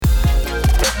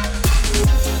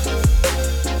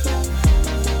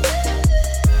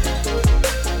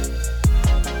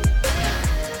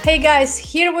Hey guys,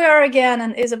 here we are again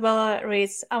on Isabella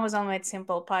Reads Amazon Made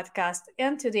Simple podcast,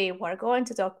 and today we're going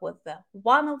to talk with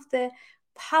one of the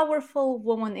powerful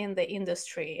women in the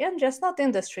industry, and just not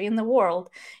industry in the world.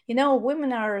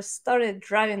 Women are started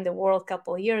driving the world a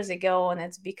couple of years ago, and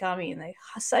it's becoming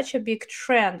such a big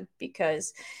trend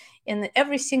because in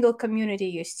every single community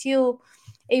you still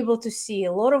able to see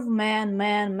a lot of men,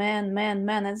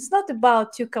 and it's not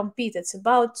about to compete; it's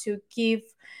about to give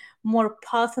more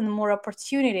path and more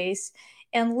opportunities.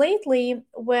 And lately,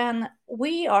 when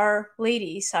we are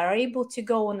ladies are able to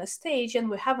go on a stage and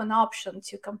we have an option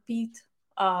to compete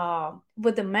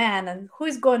with the man, and who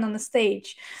is going on the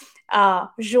stage,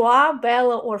 Joie,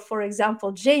 Bella, or for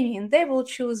example, Jamie, and they will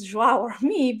choose Joie or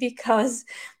me because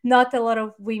not a lot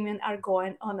of women are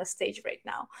going on the stage right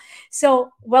now. So,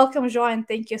 welcome, Joie, and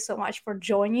thank you so much for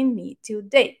joining me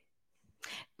today.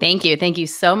 Thank you. Thank you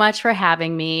so much for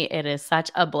having me. It is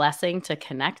such a blessing to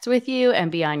connect with you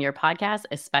and be on your podcast,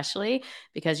 especially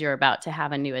because you're about to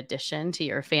have a new addition to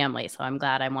your family. So I'm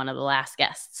glad I'm one of the last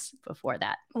guests before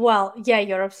that. Well, yeah,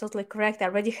 you're absolutely correct. I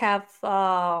already have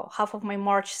half of my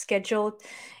March scheduled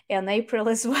in April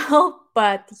as well.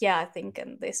 But yeah, I think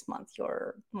in this month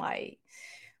you're my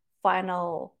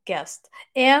final guest.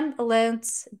 And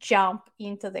let's jump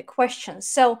into the questions.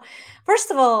 So, first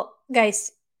of all,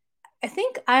 guys, I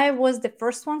think I was the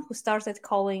first one who started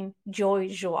calling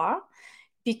Joie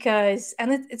because,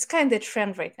 and it's kind of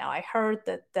trend right now. I heard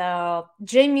that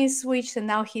Jamie switched and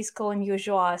now he's calling you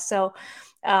Joie. So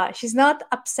she's not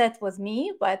upset with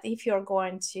me, but if you're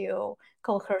going to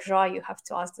call her Joie, you have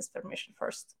to ask this permission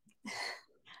first.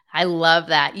 I love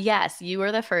that. Yes, you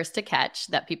were the first to catch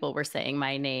that people were saying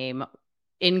my name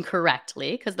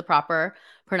incorrectly because the proper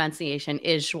pronunciation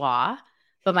is Joie.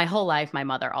 But my whole life, my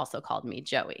mother also called me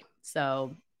Joey.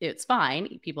 So it's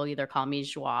fine. People either call me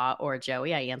Joie or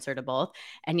Joey. I answer to both.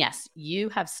 And yes, you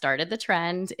have started the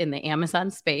trend in the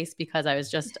Amazon space because I was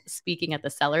just speaking at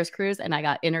the Sellers Cruise and I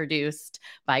got introduced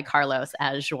by Carlos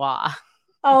as Joie.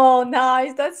 Oh,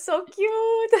 nice. That's so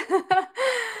cute.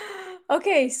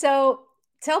 Okay, so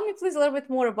tell me please a little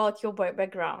bit more about your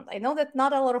background. I know that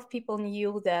not a lot of people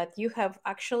knew that you have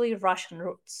actually Russian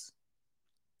roots.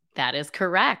 That is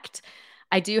correct.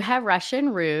 I do have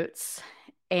Russian roots,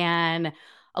 and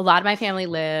a lot of my family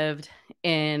lived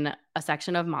in a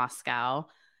section of Moscow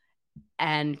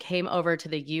and came over to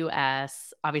the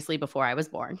US, obviously before I was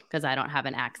born, because I don't have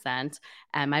an accent.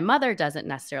 And my mother doesn't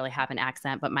necessarily have an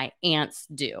accent, but my aunts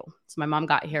do. So my mom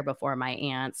got here before my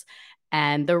aunts.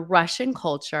 And the Russian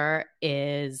culture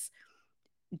is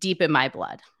deep in my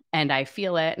blood. And I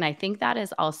feel it. And I think that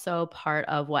is also part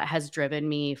of what has driven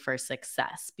me for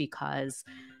success because,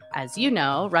 as you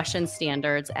know, Russian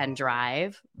standards and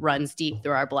drive runs deep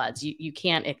through our bloods. You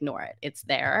can't ignore it, it's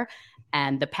there.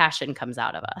 And the passion comes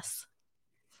out of us.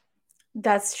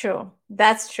 That's true.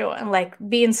 That's true. And like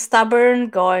being stubborn,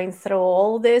 going through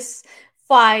all these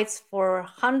fights for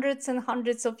hundreds and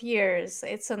hundreds of years,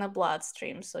 it's in a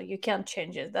bloodstream. So you can't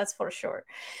change it. That's for sure.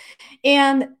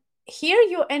 And here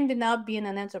you ended up being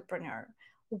an entrepreneur.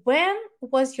 When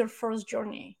was your first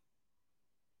journey?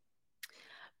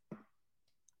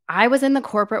 I was in the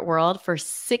corporate world for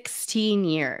 16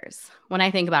 years. When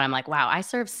I think about it, I'm like, wow, I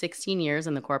served 16 years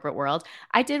in the corporate world.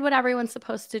 I did what everyone's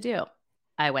supposed to do.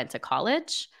 I went to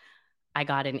college. I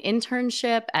got an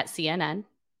internship at CNN.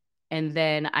 And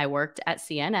then I worked at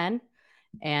CNN.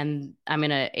 And I'm going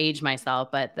to age myself,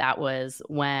 but that was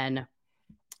when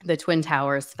the Twin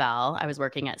Towers fell. I was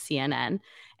working at CNN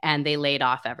and they laid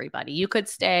off everybody. You could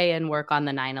stay and work on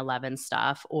the 9/11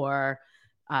 stuff or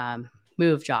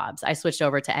move jobs. I switched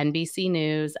over to NBC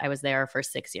News. I was there for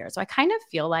 6 years. So I kind of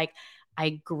feel like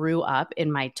I grew up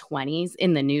in my 20s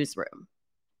in the newsroom.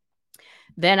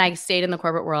 Then I stayed in the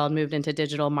corporate world, moved into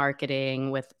digital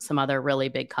marketing with some other really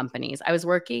big companies. I was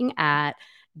working at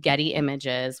Getty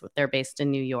Images. They're based in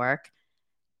New York.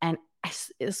 And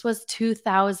this was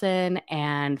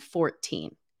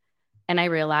 2014. And I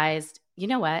realized, you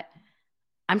know what?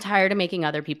 I'm tired of making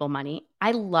other people money.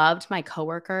 I loved my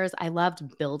coworkers. I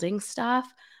loved building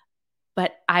stuff,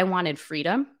 but I wanted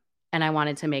freedom and I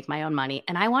wanted to make my own money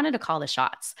and I wanted to call the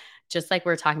shots. Just like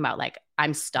we are talking about, like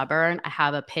I'm stubborn, I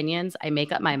have opinions, I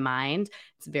make up my mind.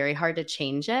 It's very hard to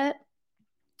change it.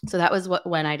 So that was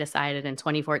when I decided in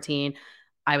 2014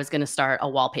 I was going to start a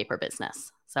wallpaper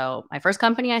business. So my first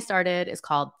company I started is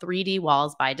called 3D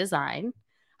Walls by Design.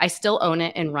 I still own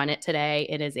it and run it today.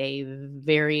 It is a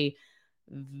very,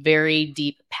 very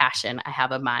deep passion I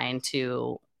have of mine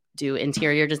to do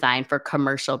interior design for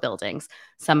commercial buildings.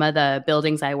 Some of the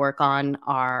buildings I work on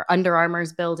are Under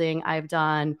Armour's building I've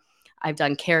done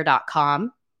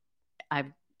care.com.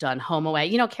 I've done home away.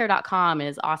 Care.com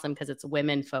is awesome because it's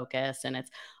women focused and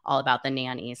it's all about the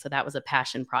nanny. So that was a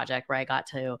passion project where I got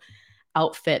to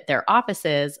outfit their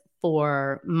offices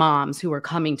for moms who were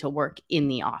coming to work in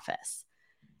the office.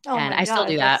 Oh And my I still God,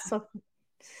 do that. that's so.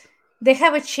 They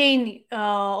have a chain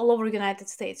all over the United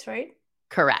States, right?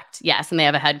 Correct. Yes. And they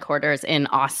have a headquarters in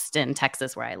Austin,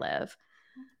 Texas, where I live.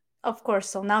 Of course.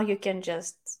 So now you can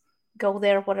just go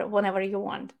there whenever you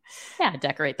want. Yeah.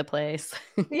 Decorate the place.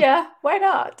 Yeah, why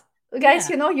not? Guys,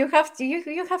 Yeah. you have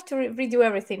to redo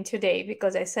everything today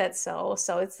because I said so.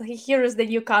 So it's here is the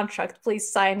new contract.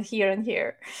 Please sign here and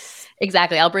here.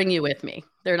 Exactly. I'll bring you with me.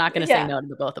 They're not going to say Yeah. no to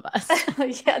the both of us.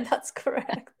 Yeah, that's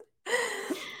correct.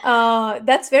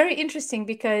 That's very interesting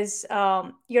because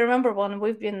you remember when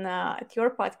we've been at your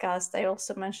podcast, I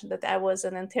also mentioned that I was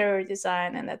an interior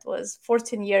design, and that was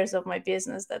 14 years of my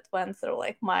business that went through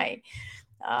like my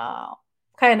uh,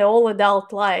 kind of all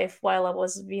adult life while I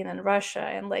was being in Russia,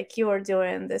 and like you are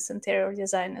doing this interior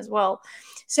design as well.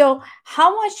 So,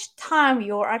 how much time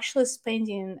you're actually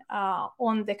spending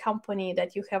on the company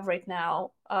that you have right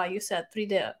now? You said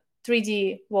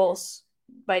 3D walls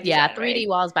by Yeah. design, 3D right?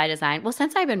 walls by design. Well,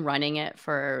 since I've been running it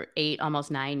for 8,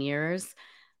 almost 9 years,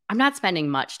 I'm not spending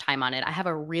much time on it. I have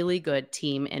a really good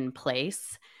team in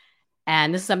place.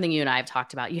 And this is something you and I have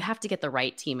talked about. You have to get the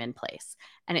right team in place.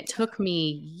 And it took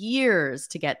me years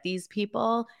to get these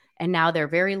people. And now they're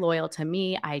very loyal to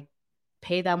me. I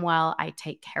pay them well, I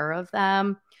take care of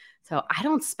them. So I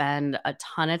don't spend a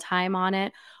ton of time on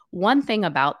it. One thing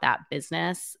about that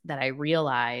business that I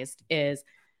realized is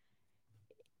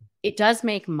it does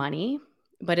make money,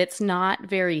 but it's not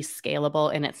very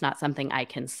scalable and it's not something I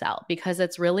can sell because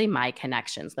it's really my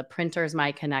connections. The printers,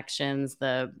 my connections,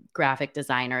 the graphic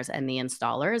designers, and the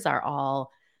installers are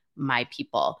all my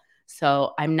people.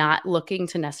 So I'm not looking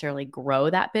to necessarily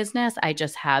grow that business. I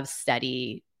just have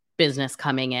steady business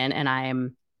coming in and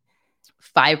I'm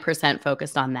 5%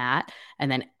 focused on that. And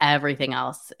then everything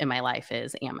else in my life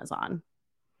is Amazon.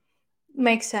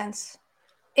 Makes sense.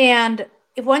 And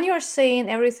when you're saying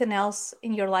everything else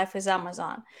in your life is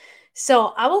Amazon, so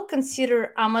I will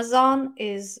consider Amazon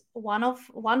is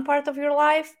one part of your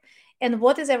life, and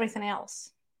what is everything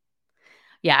else?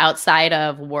 Yeah, outside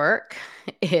of work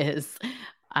is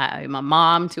I'm a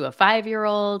mom to a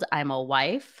 5-year-old. I'm a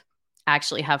wife. I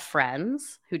actually have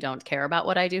friends who don't care about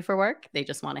what I do for work. They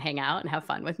just want to hang out and have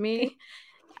fun with me.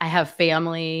 I have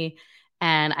family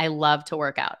and I love to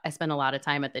work out. I spend a lot of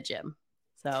time at the gym.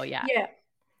 So, yeah. Yeah,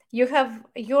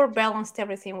 you're balanced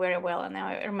everything very well. And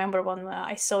I remember when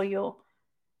I saw you,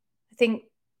 I think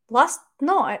last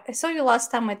no, I saw you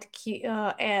last time at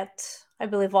I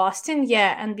believe Austin.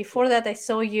 Yeah, and before that I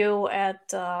saw you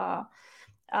at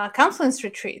counseling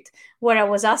retreat where I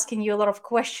was asking you a lot of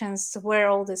questions where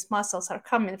all these muscles are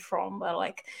coming from. But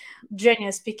like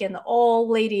genuinely speaking, all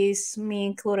ladies, me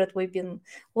included, we've been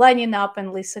lining up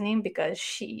and listening because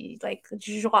she like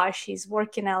Joie, she's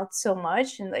working out so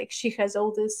much and like she has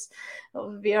all this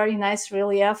very nice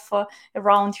relief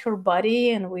around her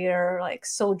body, and we're like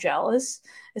so jealous,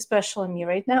 especially me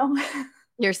right now.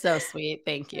 You're so sweet.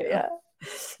 Thank you. Yeah.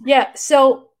 Yeah.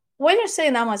 So when you're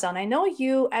saying Amazon, I know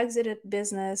you exited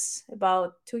business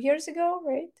about 2 years ago,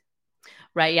 right?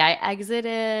 Right. Yeah. I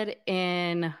exited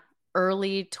in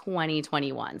early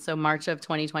 2021. So, March of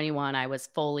 2021, I was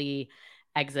fully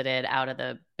exited out of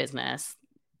the business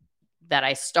that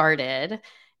I started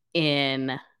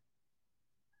in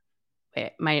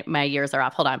wait, my years are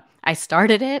off. Hold on. I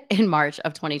started it in March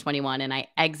of 2021 and I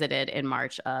exited in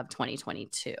March of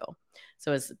 2022.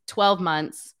 So it was 12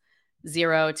 months,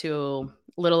 0 to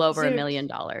a little over $1 Zero. million.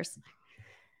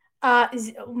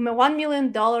 $1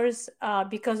 million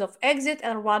because of exit,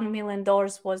 and $1 million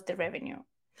was the revenue.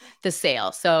 The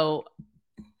sale. So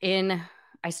in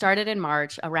I started in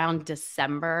March. Around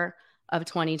December of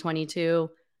 2022,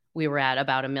 we were at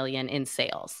about 1 million in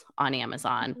sales on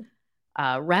Amazon.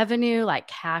 Revenue, like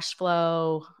cash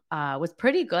flow, was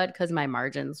pretty good because my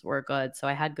margins were good. So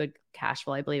I had good cash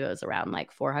flow. I believe it was around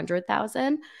like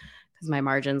 400,000 because my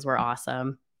margins were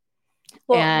awesome.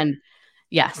 Well, And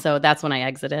yeah, so that's when I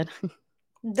exited.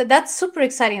 that's super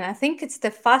exciting. I think it's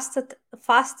the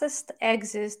fastest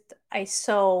exit I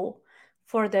saw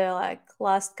for the like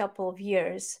last couple of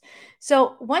years.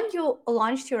 So when you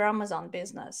launched your Amazon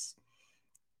business,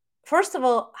 first of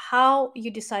all, how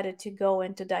you decided to go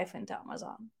into dive into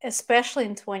Amazon, especially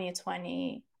in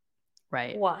 2021.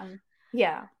 Right.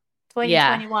 Yeah,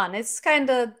 Yeah. 2021. It's kind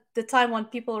of the time when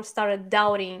people started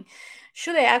doubting,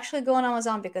 should I actually go on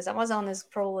Amazon? Because Amazon is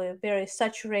probably very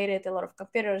saturated, a lot of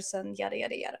competitors, and yada,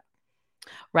 yada, yada.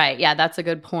 Right. Yeah, that's a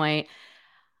good point.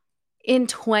 In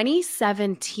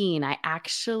 2017, I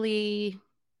actually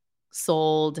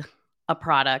sold a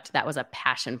product that was a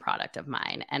passion product of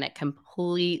mine, and it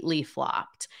completely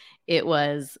flopped. It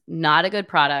was not a good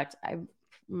product. I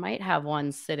might have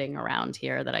one sitting around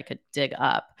here that I could dig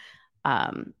up.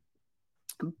 Um,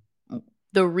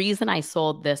 the reason I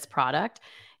sold this product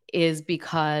is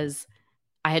because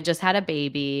I had just had a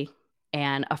baby,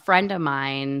 and a friend of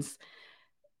mine's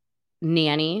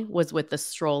nanny was with the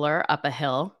stroller up a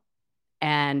hill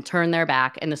and turned their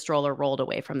back, and the stroller rolled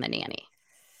away from the nanny.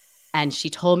 And she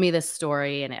told me this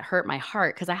story, and it hurt my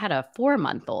heart because I had a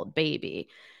 4-month-old baby.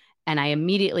 And I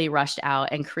immediately rushed out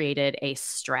and created a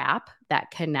strap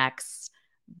that connects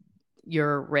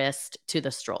your wrist to the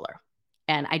stroller.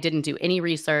 And I didn't do any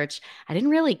research. I didn't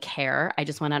really care. I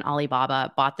just went on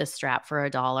Alibaba, bought this strap for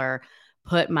 $1,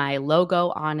 put my logo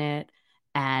on it,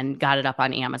 and got it up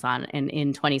on Amazon. And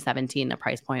in 2017, the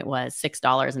price point was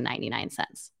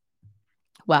 $6.99.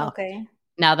 Well, Okay.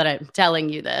 now that I'm telling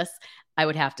you this, I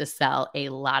would have to sell a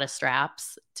lot of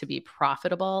straps to be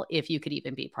profitable, if you could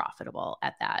even be profitable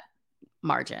at that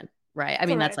margin, right? I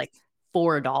mean, that's Correct.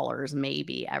 like $4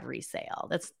 maybe every sale.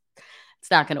 It's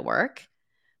not going to work.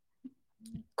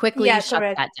 Quickly Yeah, shut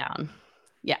correct. that down.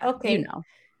 Yeah, you Okay. know.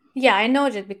 Yeah, I know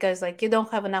that because like you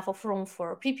don't have enough of room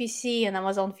for PPC and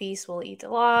Amazon fees will eat a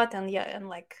lot and yeah and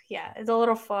like yeah, it's a lot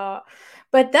of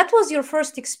but that was your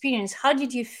first experience. How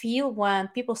did you feel when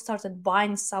people started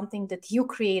buying something that you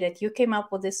created? You came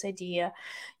up with this idea.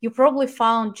 You probably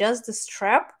found just the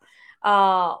strap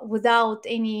without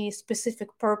any specific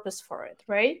purpose for it,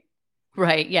 right?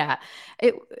 Right, yeah.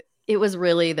 It it was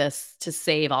really this to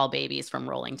save all babies from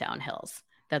rolling down hills.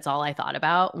 That's all I thought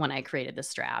about when I created the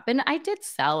strap. And I did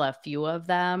sell a few of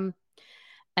them.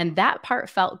 And that part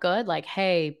felt good, like,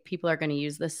 "Hey, people are gonna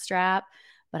use this strap,"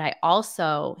 but I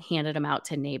also handed them out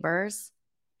to neighbors,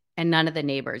 and none of the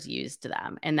neighbors used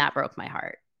them, and that broke my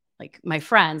heart. Like, my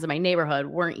friends in my neighborhood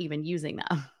weren't even using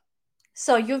them.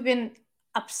 So you've been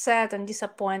upset and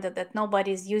disappointed that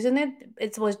nobody's using it.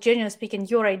 It was genuinely speaking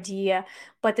your idea,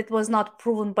 but it was not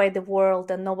proven by the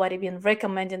world and nobody been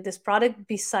recommending this product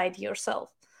beside yourself.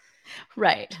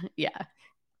 Right, yeah.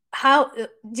 How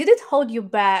did it hold you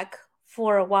back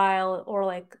for a while, or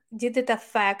like did it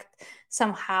affect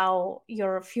somehow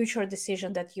your future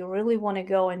decision that you really want to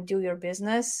go and do your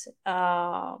business?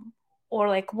 Or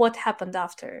like what happened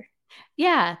after?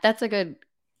 Yeah, that's a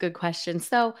good question.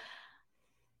 So,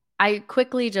 I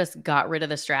quickly just got rid of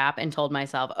the strap and told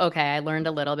myself, "Okay, I learned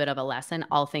a little bit of a lesson,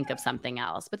 I'll think of something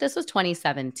else." But this was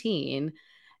 2017,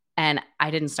 and I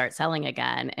didn't start selling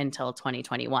again until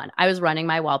 2021. I was running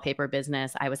my wallpaper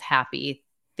business, I was happy,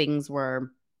 things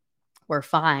were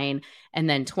fine, and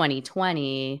then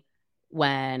 2020,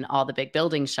 when all the big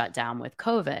buildings shut down with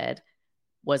COVID,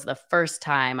 was the first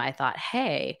time I thought,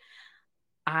 "Hey,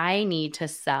 I need to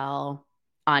sell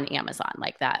on Amazon."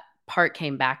 Like, that part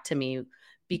came back to me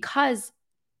because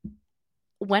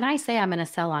when I say I'm going to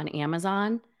sell on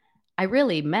Amazon, I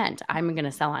really meant I'm going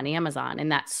to sell on Amazon.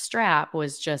 And that strap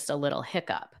was just a little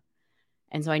hiccup.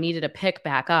 And so I needed to pick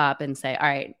back up and say, all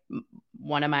right,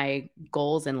 one of my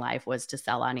goals in life was to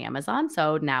sell on Amazon.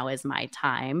 So now is my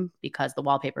time, because the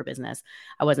wallpaper business,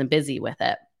 I wasn't busy with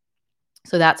it.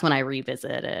 So that's when I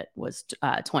revisited it, was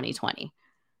 2020.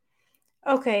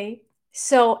 Okay.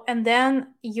 So, and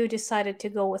then you decided to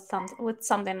go with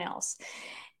something else.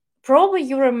 Probably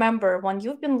you remember when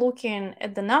you've been looking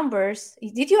at the numbers,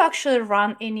 did you actually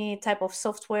run any type of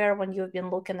software when you've been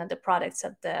looking at the products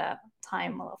at the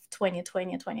time of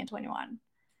 2020, 2021?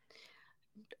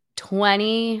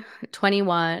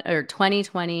 2021 or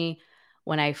 2020,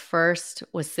 when I first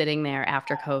was sitting there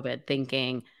after COVID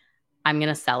thinking, I'm going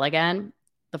to sell again,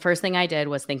 the first thing I did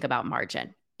was think about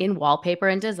margin. In wallpaper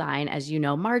and design, as you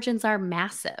know, margins are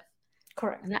massive.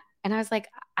 Correct. And I was like,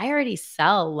 I already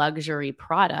sell luxury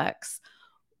products.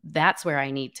 That's where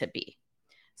I need to be.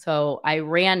 So I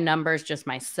ran numbers just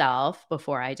myself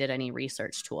before I did any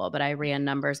research tool, but I ran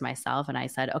numbers myself and I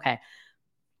said, okay,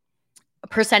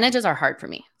 percentages are hard for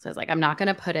me. So it's like, I'm not going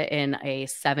to put it in a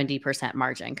 70%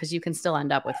 margin because you can still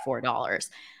end up with $4.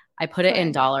 I put it in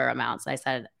Correct. dollar amounts. I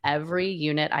said, every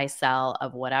unit I sell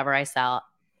of whatever I sell,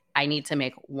 I need to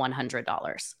make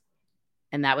 $100.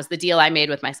 And that was the deal I made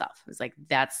with myself. It was like,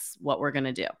 that's what we're going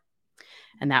to do.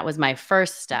 And that was my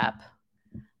first step.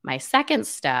 My second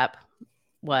step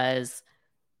was,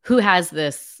 who has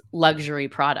this luxury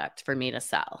product for me to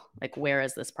sell? Like, where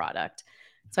is this product?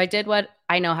 So I did what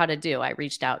I know how to do. I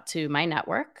reached out to my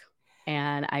network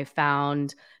and I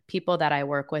found people that I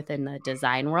work with in the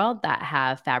design world that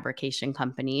have fabrication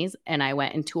companies. And I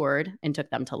went and toured and took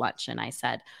them to lunch. And I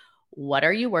said, what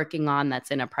are you working on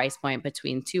that's in a price point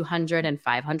between $200 and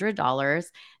 $500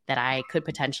 that I could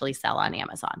potentially sell on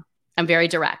Amazon? I'm very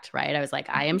direct, right? I was like,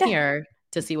 I am Yeah, here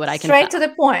to see what I can straight sell. to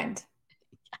the point.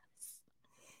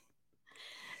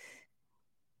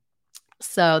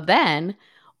 So then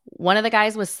one of the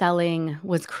guys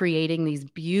was creating these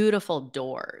beautiful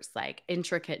doors, like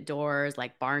intricate doors,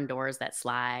 like barn doors that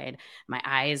slide. My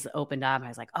eyes opened up. I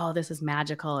was like, oh, this is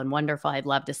magical and wonderful. I'd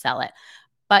love to sell it.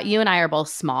 But you and I are both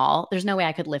small. There's no way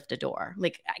I could lift a door.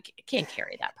 Like, I can't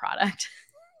carry that product.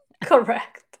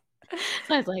 Correct.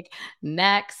 So I was like,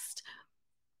 next.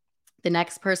 The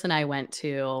next person I went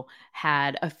to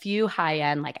had a few high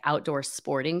end, like outdoor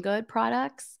sporting good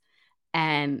products,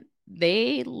 and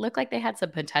they looked like they had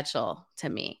some potential to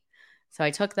me. So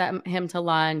I took him to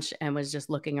lunch and was just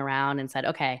looking around and said,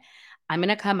 okay, I'm going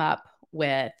to come up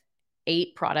with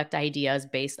 8 product ideas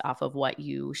based off of what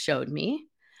you showed me.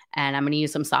 And I'm going to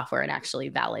use some software and actually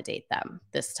validate them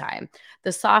this time.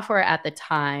 The software at the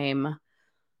time,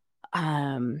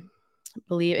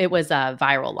 believe it was a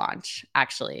viral launch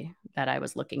actually that I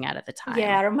was looking at the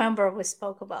Yeah, I time. remember we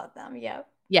spoke about them. Yeah.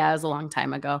 Yeah, it was a long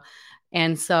time ago.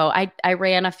 And so I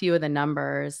ran a few of the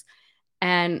numbers,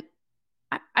 and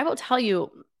I will tell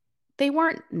you, they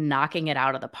weren't knocking it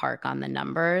out of the park on the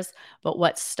numbers. But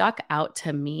what stuck out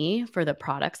to me for the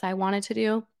products I wanted to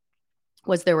do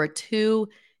was there were 2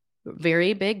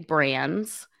 very big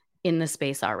brands in the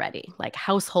space already, like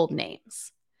household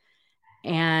names.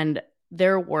 And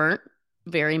there weren't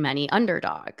very many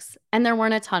underdogs, and there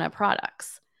weren't a ton of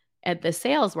products. And the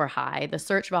sales were high. The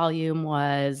search volume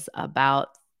was about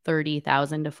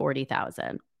 30,000 to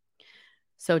 40,000.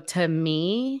 So to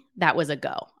me, that was a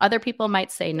go. Other people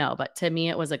might say no, but to me,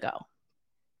 it was a go.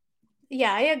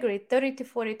 Yeah, I agree. 30 to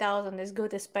 40,000 is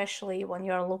good, especially when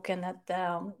you're looking at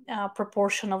the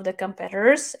proportion of the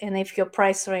competitors. And if your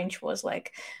price range was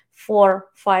like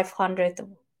 500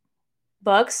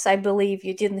 bucks, I believe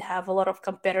you didn't have a lot of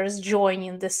competitors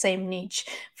joining the same niche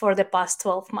for the past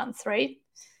 12 months, right?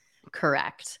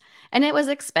 Correct. And it was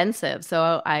expensive.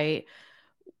 So I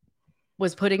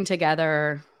was putting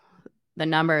together the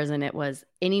numbers, and it was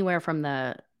anywhere from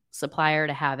the supplier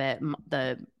to have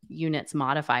the units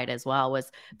modified as well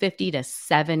was $50 to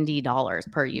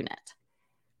 $70 per unit.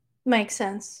 Makes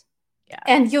sense. Yeah.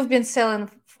 And you've been selling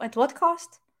at what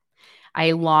cost?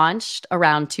 I launched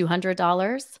around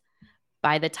 $200.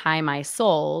 By the time I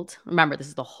sold, remember, this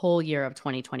is the whole year of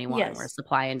 2021 where Yes,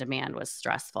 supply and demand was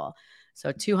stressful.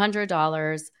 So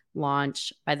 $200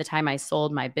 launch. By the time I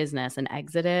sold my business and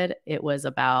exited, it was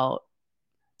about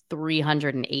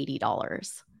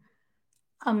 $380.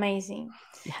 amazing.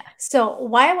 Yeah. So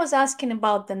why I was asking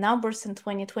about the numbers in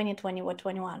 2020,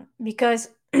 21, because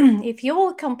if you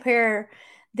will compare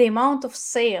the amount of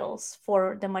sales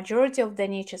for the majority of the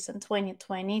niches in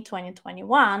 2020,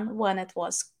 2021, when it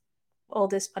was all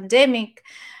this pandemic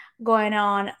going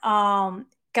on,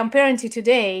 comparing to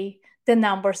today, the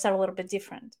numbers are a little bit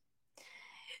different.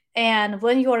 And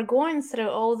when you are going through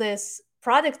all this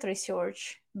product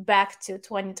research back to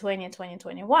 2020 and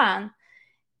 2021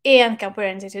 and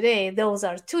comparing to today, those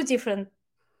are two different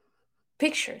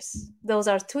pictures. Those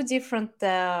are two different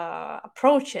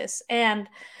approaches. And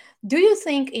do you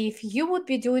think if you would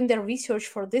be doing the research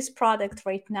for this product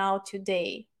right now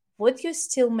today, would you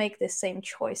still make the same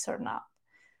choice or not?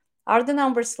 Are the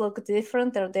numbers look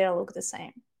different or they look the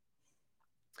same?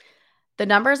 The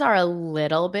numbers are a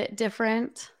little bit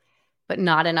different, but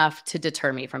not enough to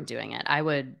deter me from doing it. I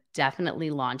would definitely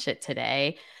launch it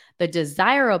today. The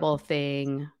desirable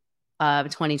thing of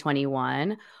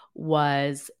 2021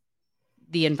 was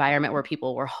the environment where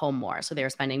people were home more. So they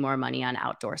were spending more money on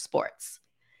outdoor sports.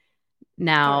 Good.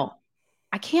 Now,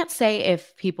 I can't say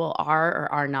if people are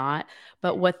or are not,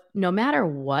 but no matter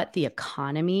what the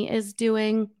economy is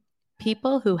doing,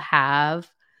 people who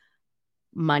have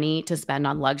money to spend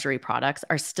on luxury products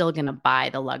are still going to buy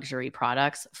the luxury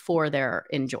products for their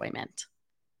enjoyment.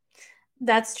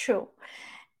 That's true.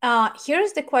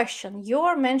 Here's the question.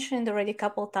 You're mentioning already a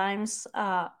couple times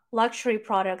luxury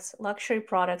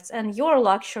products, and your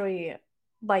luxury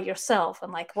by yourself.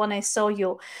 And like when I saw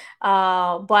you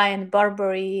buying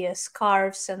Burberry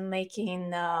scarves and making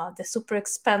the super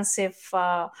expensive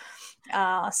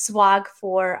swag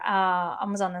for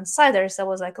Amazon Insiders, I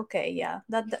was like, okay, yeah,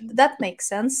 that makes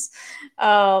sense.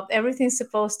 Everything's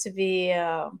supposed to be.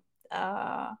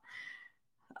 Uh,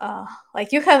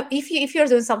 like you have if you're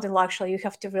doing something luxury, you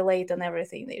have to relate on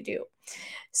everything they do.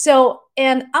 So,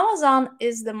 and Amazon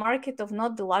is the market of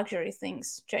not the luxury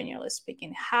things, generally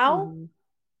speaking. How Mhm.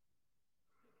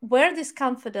 where this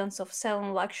confidence of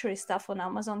selling luxury stuff on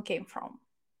Amazon came from?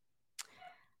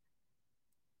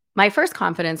 My first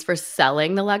confidence for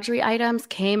selling the luxury items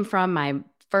came from my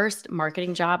first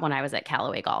marketing job when I was at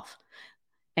Callaway Golf.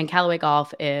 And Callaway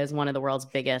Golf is one of the world's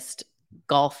biggest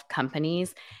golf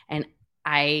companies. And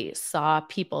I saw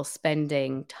people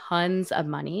spending tons of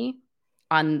money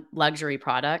on luxury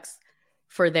products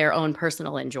for their own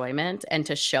personal enjoyment and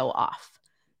to show off,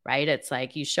 right? It's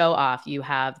like you show off, you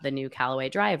have the new Callaway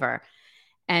driver.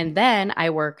 And then I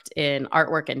worked in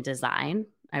artwork and design.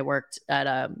 I worked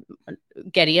at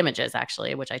Getty Images,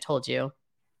 actually, which I told you,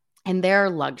 and they're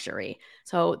luxury.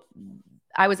 So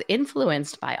I was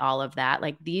influenced by all of that.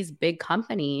 Like these big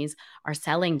companies are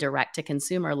selling direct to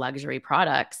consumer luxury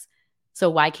products. So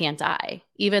why can't I?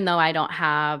 Even though I don't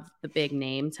have the big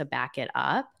name to back it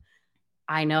up,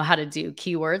 I know how to do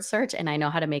keyword search and I know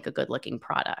how to make a good looking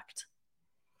product.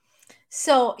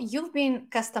 So you've been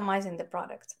customizing the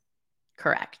product.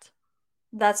 Correct.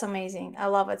 That's amazing. I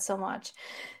love it so much.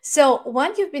 So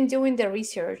when you've been doing the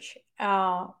research,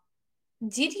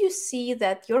 did you see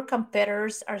that your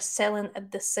competitors are selling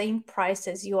at the same price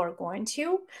as you are going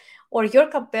to, or your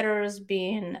competitors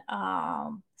being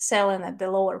selling at the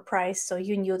lower price, so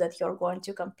you knew that you're going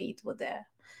to compete with the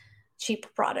cheap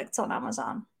products on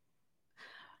Amazon?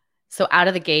 So out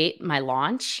of the gate, my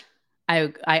launch,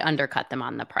 I undercut them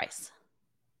on the price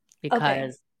Okay.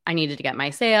 because I needed to get my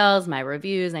sales, my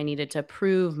reviews. I needed to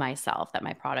prove myself that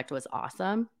my product was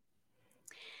awesome.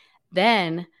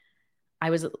 Then I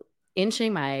was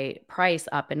inching my price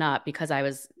up and up because I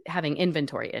was having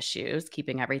inventory issues,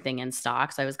 keeping everything in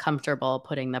stock. So I was comfortable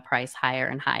putting the price higher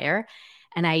and higher.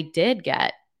 And I did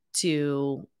get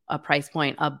to a price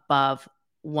point above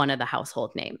one of the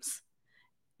household names.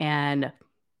 And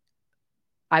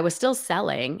I was still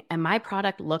selling, and my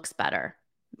product looks better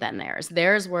than theirs.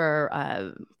 Theirs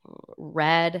were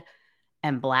red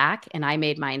and black, and I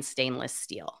made mine stainless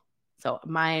steel. So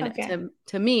mine, Okay.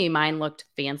 to me, mine looked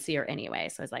fancier anyway.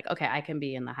 So I was like, okay, I can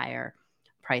be in the higher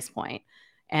price point.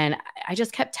 And I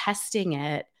just kept testing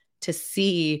it to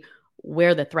see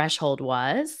where the threshold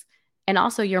was. And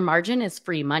also, your margin is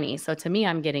free money. So to me,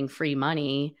 I'm getting free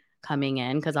money coming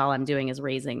in because all I'm doing is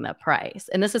raising the price.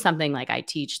 And this is something like I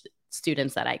teach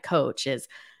students that I coach is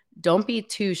don't be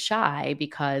too shy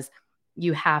because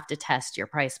you have to test your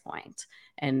price point.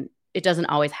 And it doesn't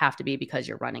always have to be because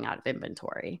you're running out of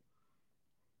inventory.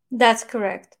 That's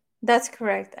correct. That's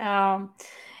correct.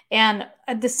 And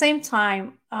at the same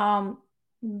time,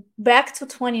 back to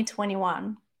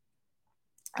 2021,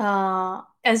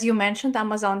 as you mentioned,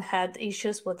 Amazon had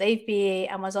issues with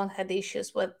APA. Amazon had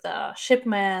issues with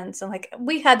shipments, and like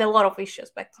we had a lot of issues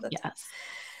back to the time. Yes.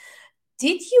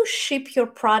 Did you ship your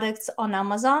products on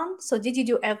Amazon? So did you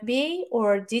do FBA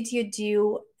or did you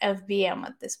do FBM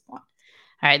at this point?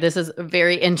 All right. This is a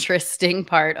very interesting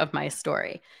part of my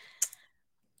story.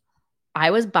 I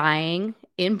was buying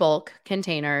in bulk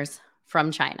containers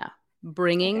from China,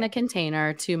 bringing the Okay.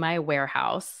 container to my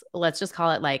warehouse. Let's just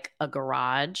call it like a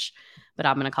garage, but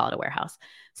I'm going to call it a warehouse.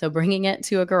 So bringing it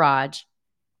to a garage,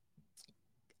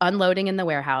 unloading in the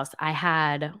warehouse. I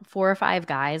had 4 or 5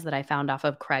 guys that I found off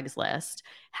of Craigslist,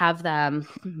 have them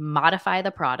modify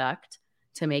the product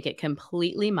to make it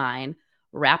completely mine,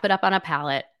 wrap it up on a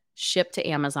pallet, ship to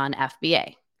Amazon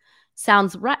FBA.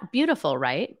 Sounds beautiful,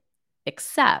 right?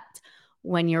 Except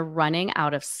when you're running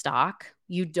out of stock,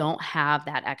 you don't have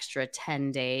that extra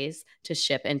 10 days to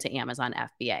ship into Amazon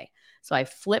FBA. So I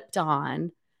flipped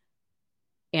on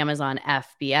Amazon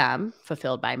FBM,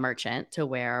 fulfilled by merchant, to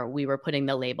where we were putting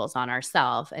the labels on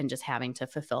ourselves and just having to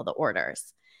fulfill the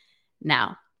orders.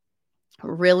 Now,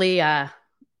 really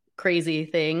crazy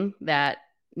thing that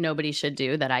nobody should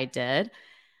do that I did.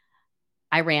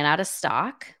 I ran out of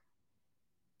stock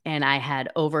and I had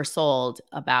oversold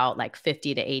about like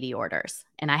 50 to 80 orders.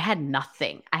 And I had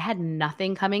nothing. I had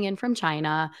nothing coming in from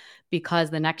China because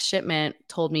the next shipment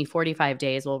told me 45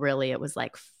 days. Well, really, it was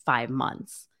like 5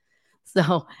 months.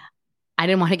 So I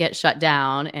didn't want to get shut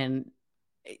down, and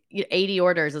 80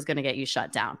 orders is going to get you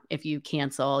shut down. If you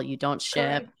cancel, you don't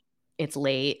ship, Correct. it's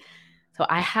late. So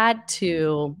I had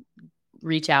to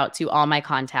reach out to all my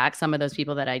contacts, some of those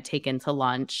people that I'd taken to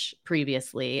lunch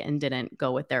previously and didn't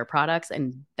go with their products,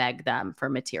 and beg them for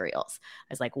materials.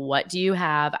 I was like, what do you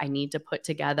have? I need to put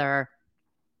together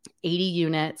 80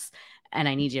 units and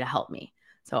I need you to help me.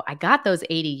 So I got those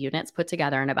 80 units put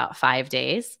together in about 5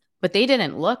 days, but they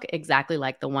didn't look exactly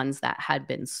like the ones that had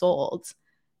been sold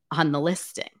on the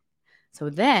listing.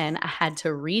 So then I had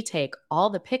to retake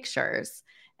all the pictures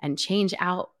and change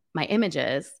out my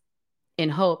images in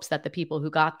hopes that the people who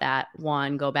got that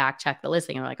one go back, check the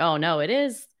listing, and are like, oh, no, it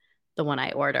is the one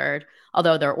I ordered.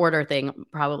 Although their order thing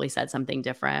probably said something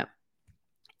different.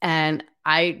 And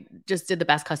I just did the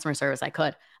best customer service I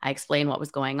could. I explained what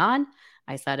was going on.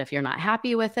 I said, if you're not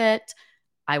happy with it,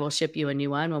 I will ship you a new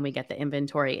one when we get the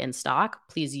inventory in stock.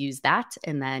 Please use that.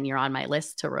 And then you're on my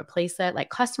list to replace it. Like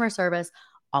customer service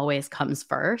always comes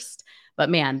first. But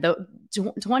man, the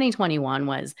 2021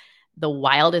 was the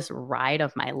wildest ride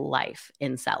of my life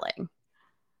in selling.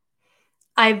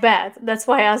 I bet. That's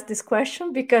why I asked this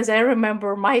question, because I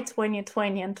remember my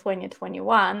 2020 and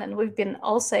 2021, and we've been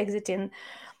also exiting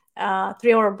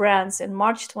three of our brands in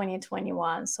March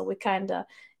 2021. So we kind of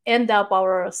end up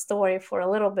our story for a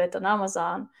little bit on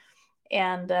Amazon.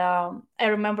 And I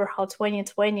remember how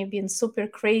 2020 being super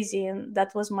crazy. And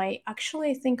that was my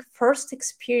actually, I think, first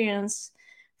experience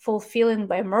fulfilling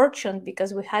by merchant,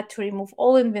 because we had to remove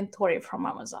all inventory from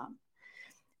Amazon.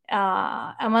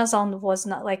 Amazon was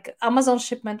not like Amazon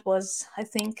shipment was, I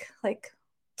think, like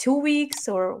 2 weeks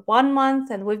or 1 month,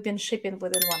 and we've been shipping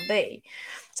within 1 day.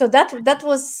 So that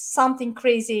was something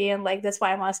crazy, and like that's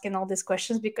why I'm asking all these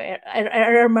questions, because I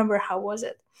remember how was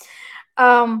it.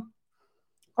 Um,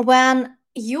 when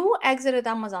you exited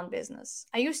Amazon business,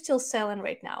 are you still selling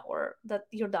right now, or that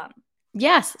you're done?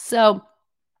 Yes. So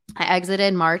I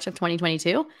exited March of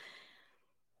 2022.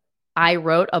 I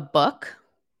wrote a book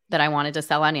that I wanted to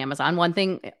sell on Amazon.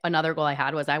 Another goal I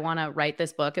had was I want to write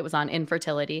this book. It was on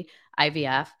infertility,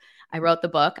 IVF. I wrote the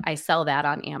book. I sell that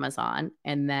on Amazon.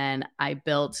 And then I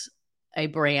built a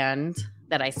brand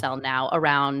that I sell now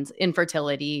around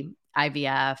infertility,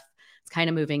 IVF. It's kind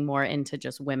of moving more into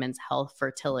just women's health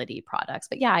fertility products.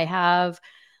 But yeah, I have,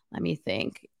 let me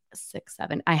think, 6,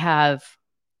 7. I have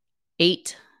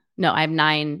 8. No, I have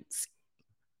 9,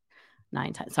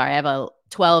 9, 10. Sorry, I have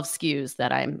 12 SKUs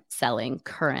that I'm selling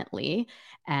currently.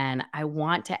 And I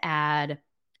want to add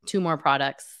 2 more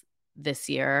products this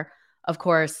year. Of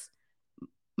course,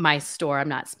 my store, I'm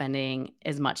not spending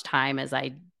as much time as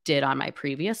I did on my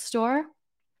previous store.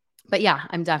 But yeah,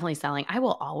 I'm definitely selling. I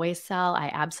will always sell. I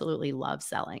absolutely love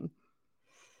selling.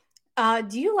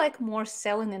 Do you like more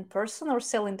selling in person or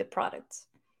selling the products?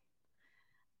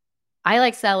 I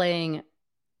like selling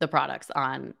the products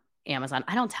on Amazon.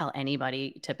 I don't tell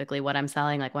anybody typically what I'm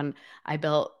selling. Like when I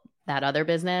built that other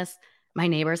business, my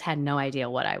neighbors had no idea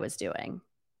what I was doing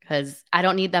because I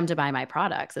don't need them to buy my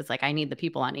products. It's like I need the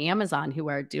people on Amazon who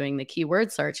are doing the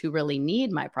keyword search who really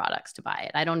need my products to buy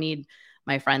it. I don't need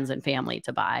my friends and family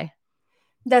to buy.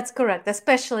 That's correct,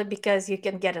 especially because you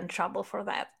can get in trouble for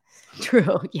that.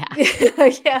 True. Yeah.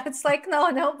 Yeah, it's like, no,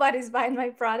 nobody's buying my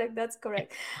product. That's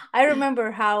correct. I remember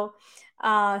how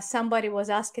somebody was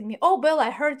asking me, "Oh, Bill, I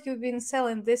heard you've been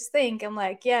selling this thing." I'm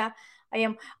like, "Yeah, I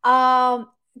am.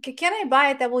 Can I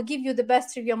buy it? I will give you the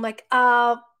best review." I'm like,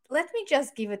 let me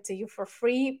just give it to you for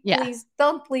free. Yeah. Please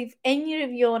don't leave any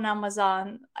review on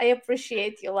Amazon. I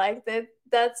appreciate you like that.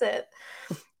 That's it."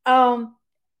 Um,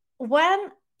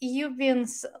 when you've been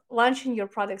launching your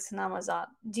products in Amazon,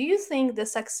 do you think the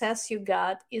success you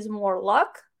got is more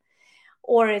luck,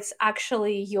 or it's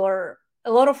actually your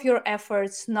a lot of your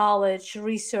efforts, knowledge,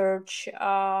 research,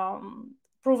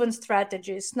 proven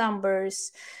strategies,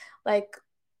 numbers, like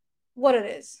what it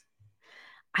is?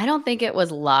 I don't think it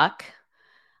was luck.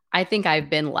 I think I've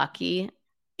been lucky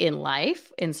in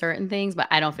life in certain things, but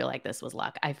I don't feel like this was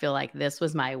luck. I feel like this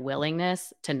was my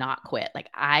willingness to not quit. Like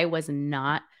I was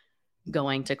not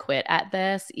going to quit at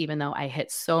this, even though I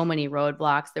hit so many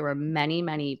roadblocks. There were many,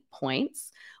 many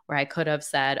points where I could have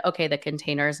said, okay, the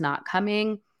container is not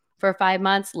coming for 5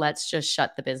 months. Let's just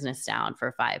shut the business down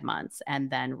for 5 months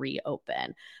and then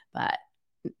reopen. But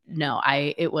no,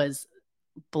 it was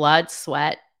blood,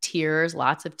 sweat, tears,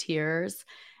 lots of tears.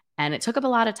 And it took up a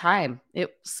lot of time.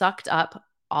 It sucked up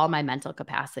all my mental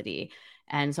capacity.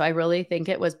 And so I really think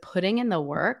it was putting in the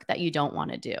work that you don't want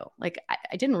to do. Like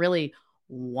I didn't really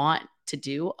want to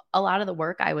do a lot of the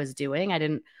work I was doing. I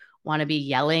didn't want to be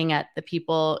yelling at the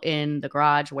people in the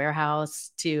garage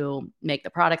warehouse to make the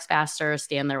products faster,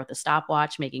 stand there with a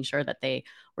stopwatch, making sure that they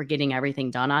were getting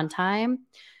everything done on time.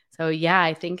 So yeah,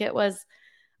 I think it was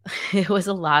it was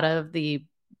a lot of the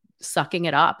sucking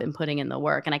it up and putting in the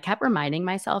work. And I kept reminding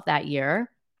myself that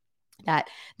year that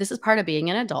this is part of being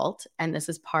an adult and this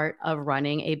is part of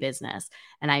running a business.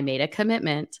 And I made a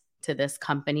commitment to this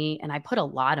company and I put a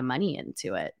lot of money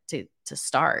into it to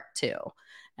start too.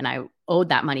 And I owed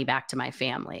that money back to my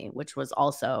family, which was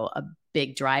also a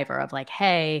big driver of like,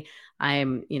 hey,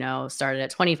 I'm, started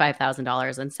at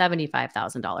 $25,000 and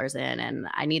 $75,000 in, and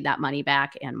I need that money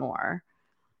back and more.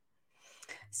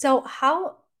 So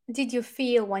how did you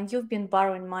feel when you've been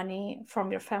borrowing money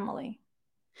from your family?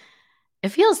 It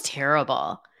feels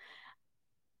terrible.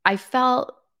 I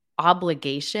felt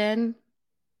obligation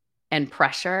and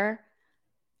pressure.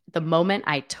 The moment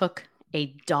I took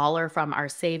a dollar from our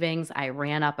savings, I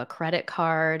ran up a credit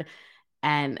card.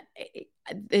 And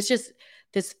it's just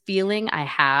this feeling I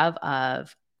have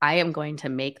of I am going to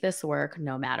make this work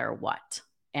no matter what.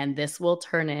 And this will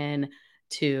turn in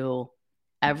to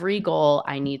every goal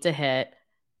I need to hit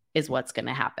is what's going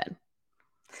to happen.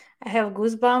 I have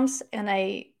goosebumps, and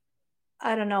I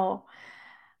don't know.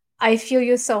 I feel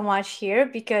you so much here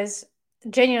because,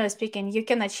 genuinely speaking, you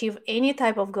can achieve any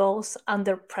type of goals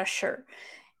under pressure.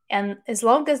 And as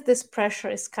long as this pressure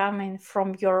is coming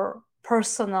from your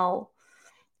personal,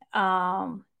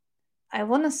 um, I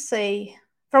want to say,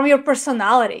 from your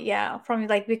personality, yeah, from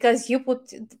like, because you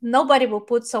put, nobody will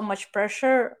put so much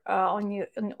pressure on you,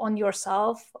 on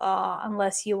yourself,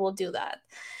 unless you will do that.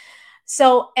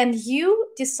 So, and you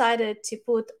decided to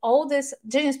put all this,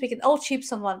 genuinely speaking, all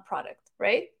chips on one product,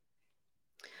 right?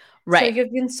 So Right.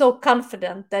 you've been so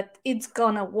confident that it's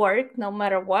gonna work no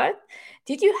matter what.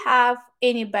 Did you have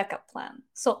any backup plan?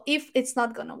 So if it's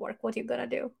not gonna work, what are you gonna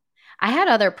do? I had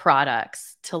other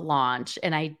products to launch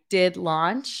and I did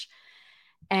launch,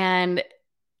 and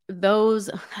those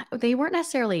they weren't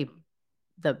necessarily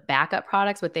the backup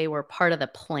products, but they were part of the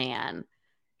plan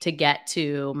to get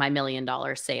to my $1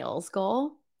 million sales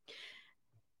goal.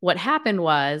 What happened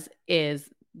is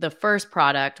the first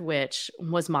product, which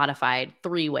was modified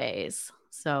 3 ways.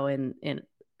 So in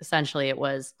essentially it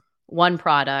was one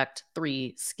product,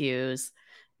 3 SKUs,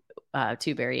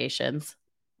 2 variations,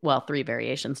 well, 3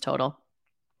 variations total.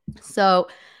 So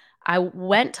I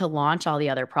went to launch all the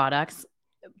other products,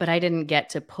 but I didn't get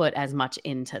to put as much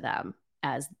into them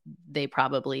as they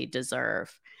probably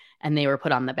deserve. And they were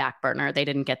put on the back burner. They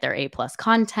didn't get their A plus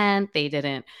content. They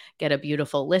didn't get a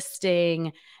beautiful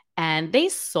listing. And they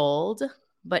sold,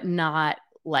 but not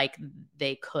like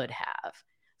they could have.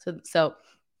 So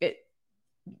it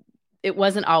it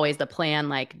wasn't always the plan,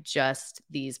 like just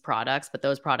these products, but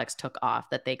those products took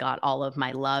off, that they got all of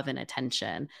my love and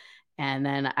attention. And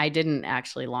then I didn't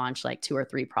actually launch like 2 or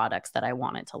 3 products that I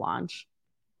wanted to launch.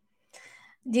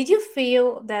 Did you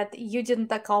feel that you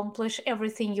didn't accomplish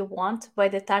everything you want by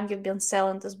the time you've been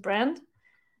selling this brand?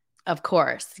 Of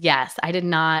course, yes. I did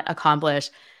not accomplish,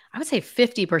 I would say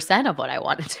 50% of what I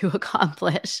wanted to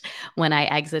accomplish when I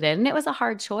exited. And it was a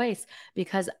hard choice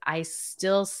because I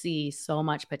still see so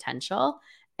much potential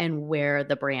and where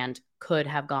the brand could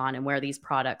have gone and where these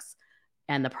products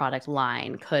and the product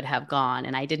line could have gone.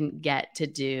 And I didn't get to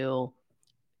do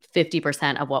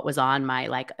 50% of what was on my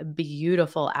like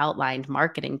beautiful outlined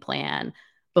marketing plan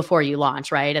before you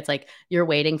launch, right? It's like you're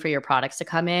waiting for your products to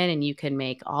come in and you can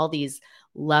make all these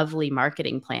lovely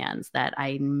marketing plans that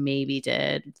I maybe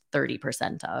did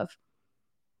 30% of.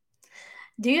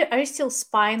 Are you still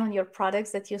spying on your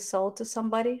products that you sold to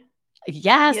somebody?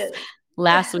 Yeah. Yes.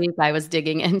 Last week I was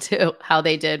digging into how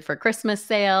they did for Christmas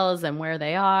sales and where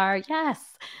they are. Yes.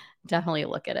 Definitely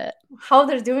look at it. How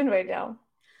they're doing right now?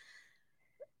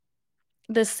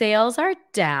 The sales are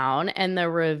down and the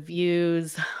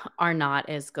reviews are not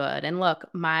as good. And look,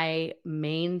 my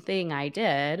main thing I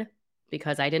did,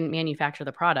 because I didn't manufacture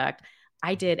the product,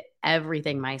 I did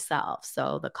everything myself.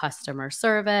 So the customer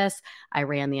service, I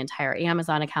ran the entire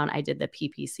Amazon account, I did the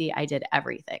PPC, I did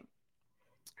everything.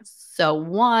 So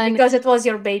one, Because it was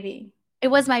your baby. it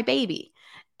was my baby.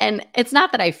 And it's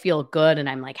not that I feel good and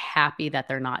I'm like happy that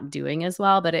they're not doing as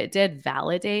well, but it did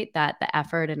validate that the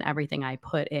effort and everything I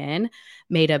put in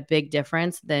made a big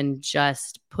difference than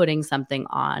just putting something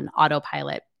on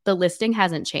autopilot. The listing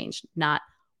hasn't changed. Not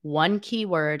one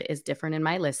keyword is different in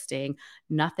my listing.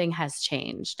 Nothing has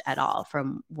changed at all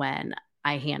from when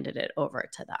I handed it over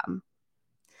to them.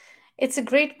 It's a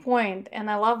great point, and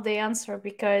I love the answer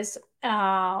because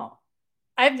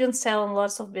I've been selling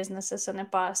lots of businesses in the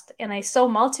past, and I saw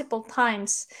multiple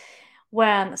times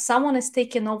when someone is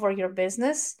taking over your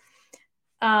business,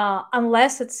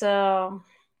 unless it's a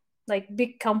like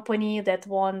big company that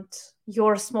want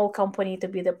your small company to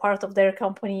be the part of their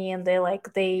company, and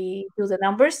they do the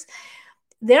numbers,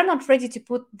 they're not ready to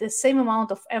put the same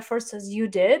amount of efforts as you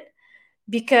did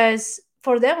because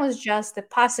for them it's just the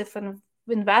passive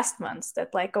investments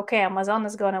that like, okay, Amazon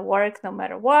is going to work no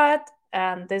matter what,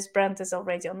 and this brand is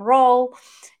already on roll.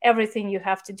 Everything you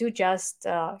have to do just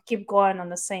keep going on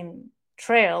the same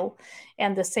trail,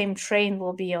 and the same train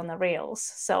will be on the rails.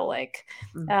 So like,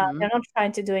 Mm-hmm. they're not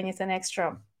trying to do anything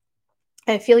extra.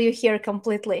 I feel you here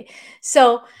completely.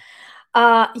 So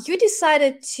you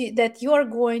decided that you are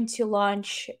going to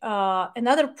launch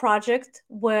another project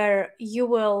where you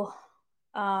will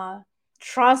uh,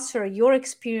 transfer your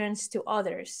experience to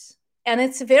others. And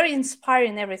it's very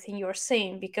inspiring, everything you're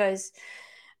saying, because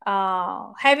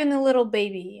having a little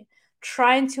baby,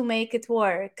 trying to make it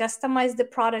work, customize the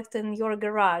product in your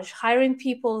garage, hiring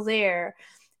people there,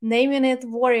 naming it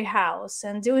Warrior House,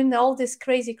 and doing all this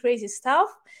crazy, crazy stuff.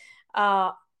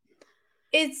 uh,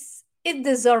 it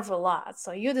deserves a lot.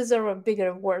 So you deserve a bigger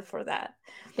award for that.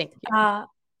 Thank you. Uh,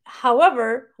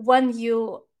 However, when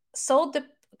you sold the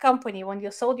company, when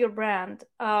you sold your brand,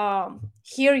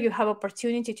 here you have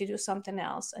opportunity to do something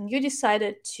else, and you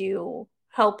decided to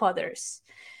help others.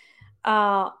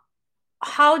 Uh,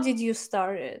 how did you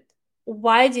start it?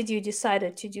 Why did you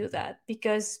decided to do that?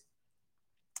 Because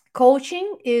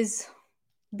coaching is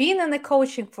being in the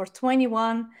coaching for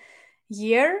 21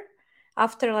 year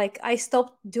after like I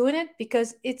stopped doing it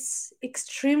because it's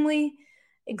extremely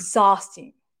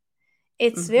exhausting.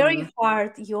 It's very Hmm.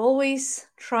 hard. You always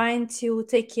trying to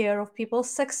take care of people's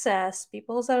success.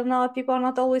 People are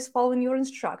not always following your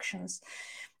instructions.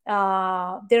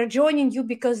 They're joining you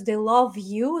because they love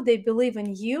you, they believe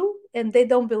in you, and they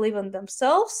don't believe in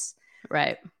themselves.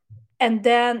 Right. And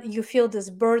then you feel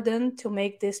this burden to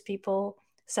make these people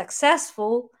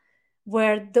successful,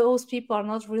 where those people are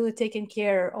not really taking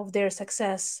care of their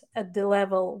success at the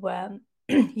level when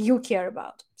you care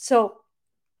about. So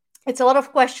it's a lot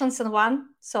of questions in one,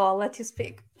 so I'll let you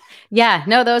speak. Yeah,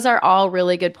 no, those are all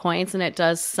really good points. And it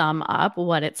does sum up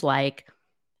what it's like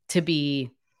to be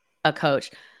a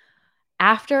coach.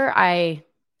 After I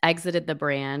exited the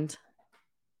brand,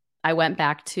 I went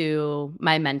back to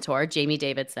my mentor, Jamie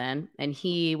Davidson, and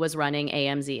he was running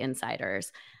AMZ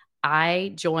Insiders.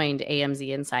 I joined AMZ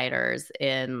Insiders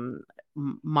in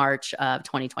March of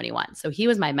 2021. So he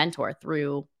was my mentor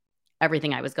through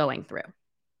everything I was going through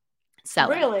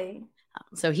selling. Really?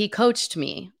 So he coached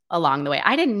me along the way.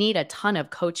 I didn't need a ton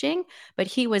of coaching, but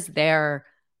he was there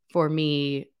for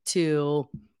me to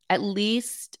at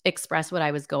least express what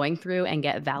I was going through and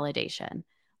get validation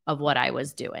of what I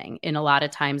was doing. And a lot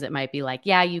of times it might be like,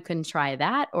 yeah, you can try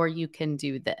that or you can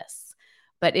do this.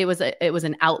 But it was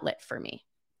an outlet for me.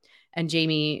 And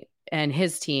Jamie and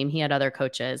his team, he had other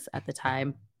coaches at the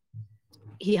time.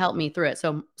 He helped me through it.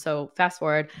 So fast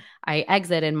forward, I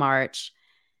exit in March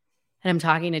and I'm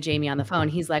talking to Jamie on the phone.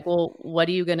 He's like, well, what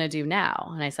are you going to do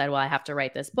now? And I said, well, I have to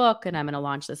write this book and I'm going to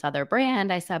launch this other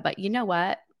brand. I said, but you know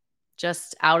what?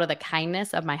 Just out of the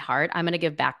kindness of my heart, I'm going to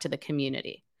give back to the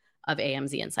community of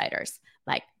AMZ Insiders.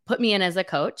 Like, put me in as a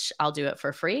coach. I'll do it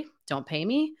for free. Don't pay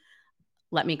me.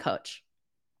 Let me coach.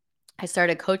 I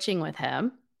started coaching with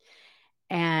him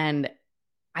and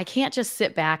I can't just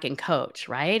sit back and coach,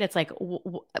 right? It's like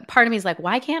part of me is like,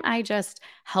 why can't I just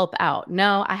help out?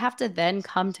 No, I have to then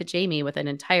come to Jamie with an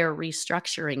entire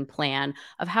restructuring plan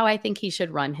of how I think he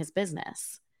should run his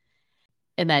business.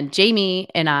 And then Jamie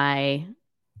and I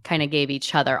kind of gave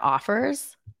each other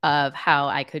offers of how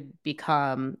I could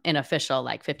become an official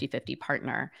like 50-50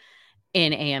 partner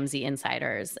in AMZ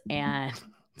Insiders. And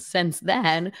since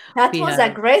then, That we was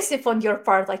have aggressive on your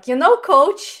part. Like,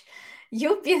 coach,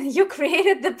 you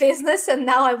created the business and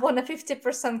now I want a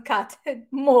 50% cut.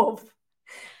 Move.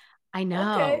 I Okay.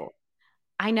 know.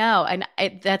 I know.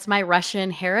 And that's my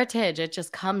Russian heritage. It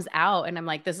just comes out. And I'm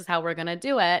like, this is how we're going to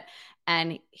do it.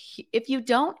 And if you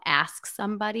don't ask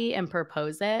somebody and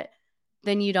propose it,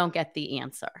 then you don't get the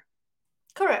answer.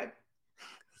 Correct.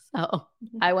 So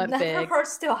I went Never big.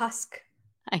 hurts to ask.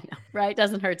 I know, right?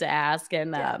 Doesn't hurt to ask.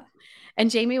 Yeah. And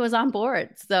Jamie was on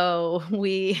board. So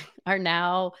we are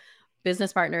now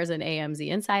business partners in AMZ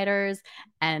Insiders.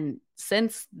 And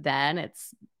since then,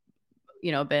 it's,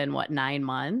 been what, 9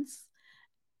 months?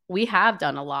 We have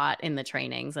done a lot in the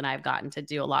trainings and I've gotten to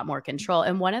do a lot more control.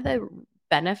 And one of the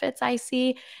benefits I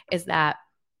see is that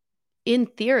in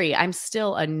theory, I'm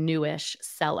still a newish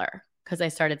seller because I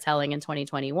started selling in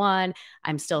 2021.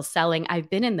 I'm still selling. I've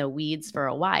been in the weeds for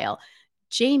a while.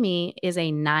 Jamie is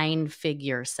a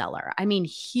 9-figure seller. I mean,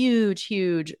 huge,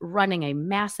 huge, running a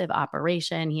massive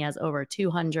operation. He has over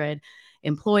 200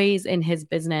 employees in his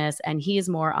business, and he's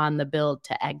more on the build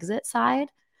to exit side.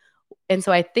 And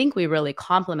so I think we really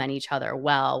complement each other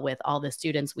well with all the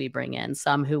students we bring in,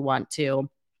 some who want to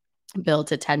build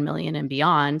to 10 million and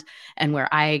beyond, and where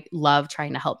I love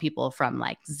trying to help people from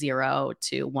like 0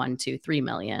 to 1 to 3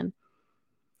 million.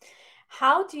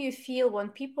 How do you feel when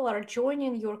people are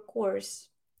joining your course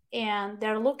and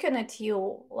they're looking at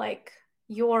you like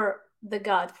you're the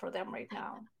god for them right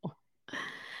now?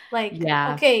 Like,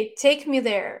 Yeah. okay, take me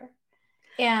there.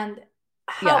 And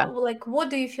Yeah. like, what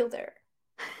do you feel there?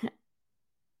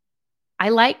 I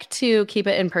like to keep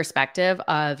it in perspective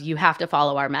of you have to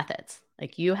follow our methods.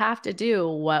 Like you have to do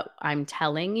what I'm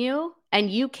telling you and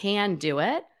you can do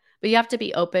it, but you have to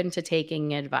be open to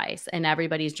taking advice and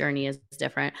everybody's journey is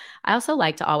different. I also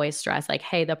like to always stress like,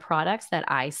 hey, the products that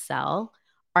I sell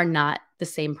are not the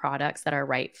same products that are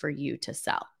right for you to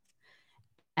sell.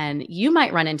 And you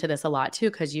might run into this a lot too,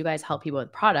 because you guys help people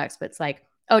with products, but it's like,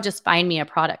 oh, just find me a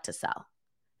product to sell.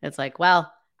 It's like,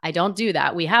 well, I don't do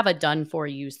that. We have a done for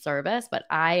you service, but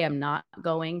I am not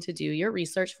going to do your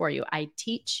research for you. I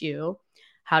teach you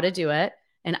how to do it,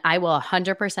 and I will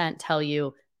 100% tell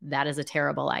you that is a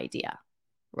terrible idea,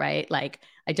 right? Like,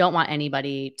 I don't want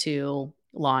anybody to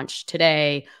launch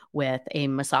today with a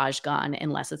massage gun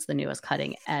unless it's the newest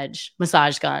cutting edge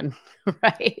massage gun,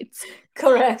 right?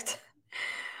 Correct.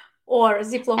 Or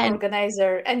Ziploc And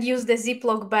organizer and use the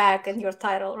Ziploc bag in your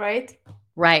title, right?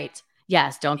 right.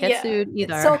 Yes, don't get Yeah, sued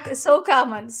it's either. so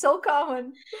common, so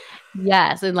common.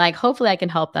 Yes, and, like, hopefully I can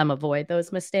help them avoid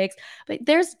those mistakes, but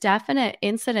there's definite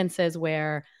incidences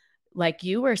where, like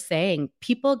you were saying,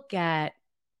 people get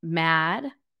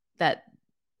mad that,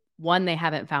 1, they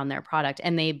haven't found their product,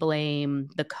 and they blame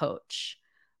the coach,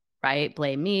 right?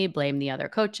 Blame me, blame the other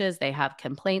coaches, they have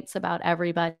complaints about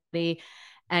everybody,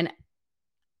 and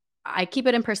I keep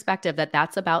it in perspective that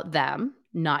that's about them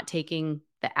not taking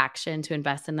the action to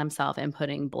invest in themselves and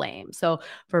putting blame. So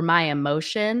for my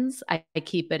emotions, I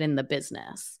keep it in the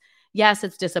business. Yes,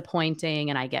 it's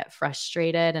disappointing and I get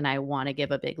frustrated and I want to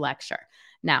give a big lecture.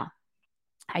 Now,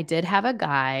 I did have a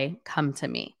guy come to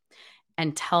me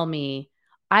and tell me,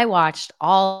 I watched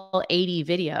all 80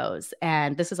 videos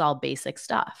and this is all basic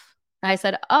stuff. And I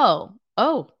said, oh,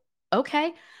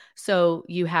 okay. So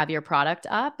you have your product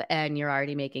up and you're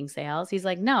already making sales? He's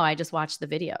like, no, I just watched the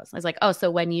videos. I was like, oh, so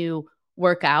when you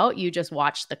work out, you just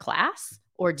watch the class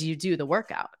or do you do the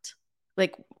workout?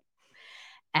 Like,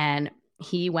 and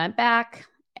he went back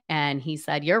and he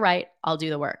said, you're right, I'll do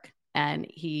the work. And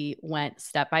he went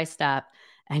step by step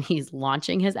and he's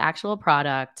launching his actual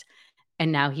product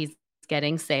and now he's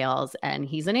getting sales and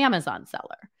he's an Amazon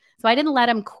seller. So I didn't let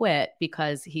him quit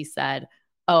because he said,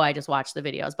 "Oh, I just watched the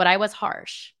videos." But I was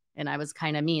harsh and I was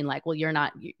kind of mean like, "Well, you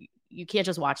can't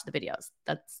just watch the videos.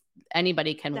 That's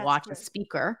anybody can That's watch a great.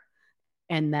 speaker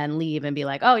and then leave and be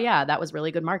like, "Oh yeah, that was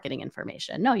really good marketing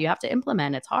information." No, you have to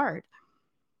implement. It's hard.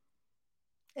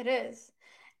 It is.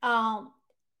 Um,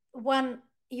 when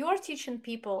you're teaching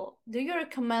people, do you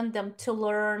recommend them to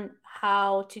learn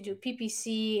how to do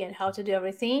PPC and how to do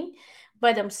everything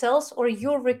by themselves, or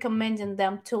you're recommending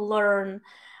them to learn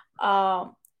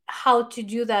how to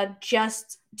do that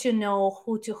just to know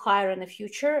who to hire in the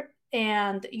future?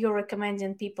 And you're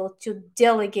recommending people to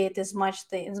delegate as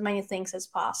many things as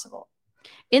possible.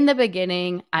 In the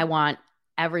beginning, I want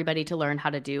everybody to learn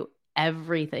how to do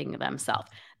everything themselves.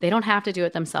 They don't have to do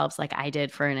it themselves like I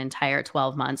did for an entire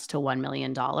 12 months to $1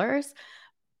 million,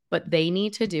 but they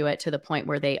need to do it to the point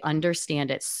where they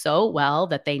understand it so well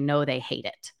that they know they hate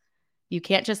it. You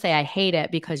can't just say, I hate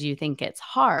it because you think it's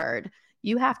hard.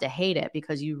 You have to hate it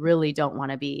because you really don't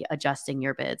want to be adjusting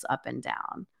your bids up and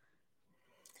down.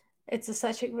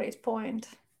 Such a great point.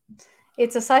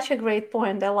 Such a great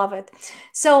point. I love it.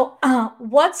 So,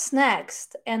 what's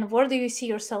next, and where do you see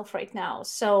yourself right now?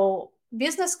 So,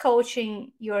 business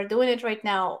coaching, you are doing it right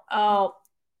now.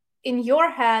 In your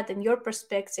head, in your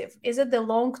perspective, is it the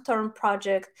long-term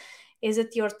project? Is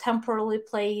it your temporary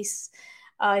place?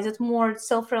 Is it more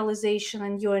self-realization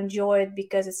and you enjoy it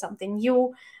because it's something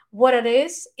new? What it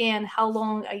is, and how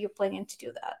long are you planning to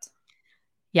do that?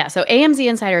 Yeah. So AMZ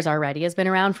Insiders already has been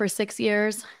around for 6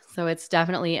 years. So it's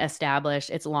definitely established.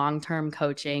 It's long term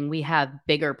coaching. We have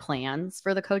bigger plans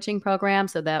for the coaching program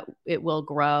so that it will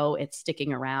grow. It's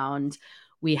sticking around.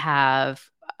 We have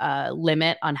a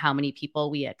limit on how many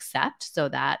people we accept so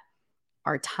that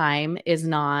our time is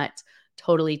not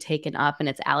totally taken up and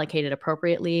it's allocated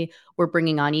appropriately. We're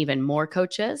bringing on even more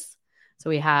coaches. So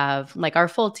we have like our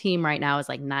full team right now is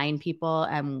like 9 people,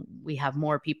 and we have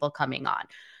more people coming on.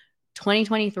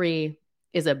 2023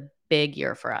 is a big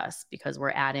year for us because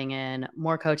we're adding in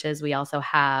more coaches. We also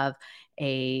have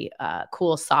a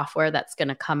cool software that's going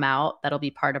to come out that'll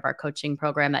be part of our coaching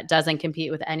program that doesn't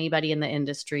compete with anybody in the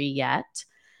industry yet.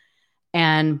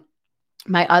 And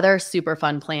my other super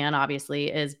fun plan, obviously,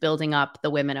 is building up the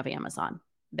women of Amazon.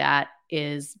 That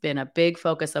has been a big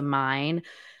focus of mine.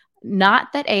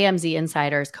 Not that AMZ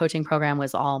Insiders coaching program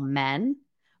was all men,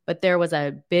 but there was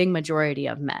a big majority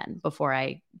of men before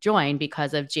I joined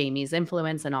because of Jamie's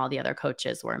influence and all the other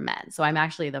coaches were men. So I'm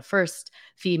actually the first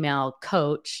female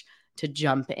coach to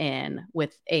jump in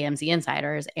with AMZ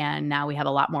Insiders. And now we have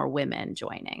a lot more women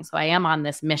joining. So I am on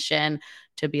this mission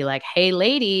to be like, hey,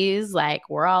 ladies, like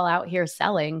we're all out here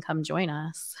selling. Come join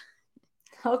us.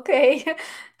 Okay.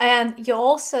 And you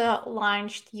also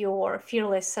launched your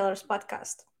Fearless Sellers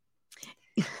podcast.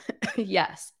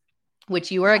 Yes,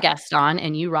 which you were a guest on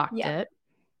and you rocked Yeah, it.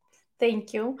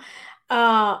 thank you.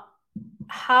 Uh,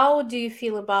 how do you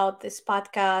feel about this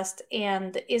podcast?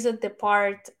 And is it the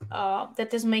part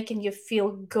that is making you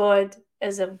feel good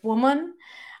as a woman?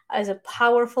 as a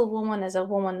powerful woman, as a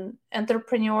woman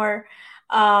entrepreneur?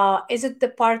 Is it the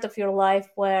part of your life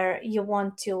where you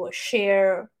want to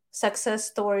share success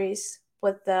stories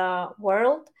with the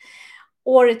world?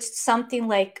 Or it's something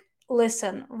like,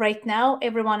 listen, right now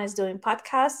everyone is doing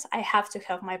podcasts. I have to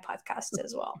have my podcast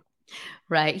as well.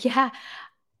 Right. Yeah.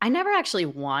 I never actually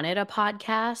wanted a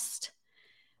podcast.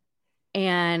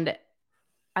 And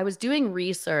I was doing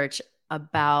research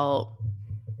about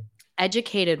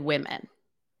educated women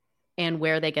and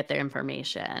where they get their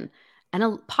information. And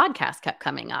a podcast kept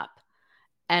coming up.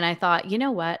 And I thought, you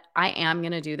know what? I am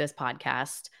going to do this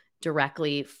podcast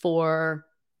directly for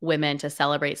women to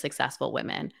celebrate successful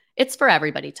women. It's for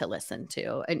everybody to listen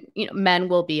to. And men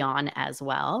will be on as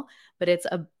well, but it's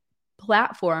a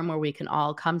platform where we can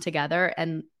all come together.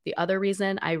 And the other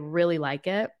reason I really like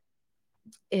it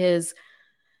is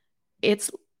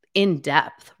it's in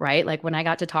depth, right? Like when I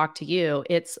got to talk to you,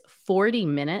 it's 40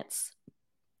 minutes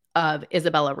of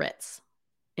Isabella Ritz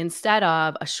instead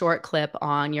of a short clip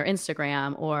on your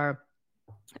Instagram or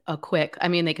a quick, I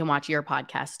mean, they can watch your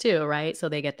podcast too, right? So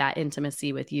they get that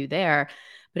intimacy with you there.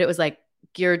 But it was like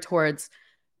geared towards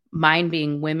mine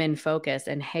being women focused.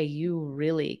 And hey, you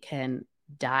really can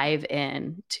dive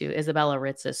in to Isabella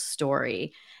Ritz's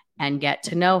story and get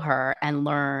to know her and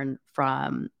learn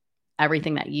from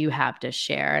everything that you have to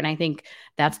share. And I think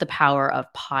that's the power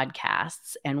of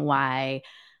podcasts and why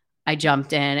I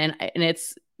jumped in. And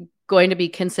it's going to be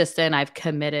consistent. I've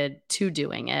committed to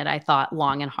doing it. I thought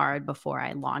long and hard before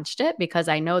I launched it because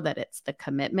I know that it's the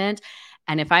commitment.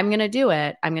 And if I'm going to do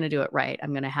it, I'm going to do it right.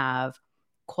 I'm going to have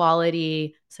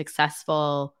quality,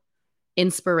 successful,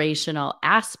 inspirational,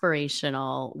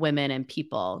 aspirational women and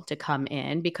people to come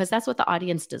in because that's what the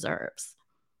audience deserves.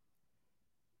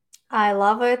 I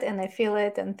love it and I feel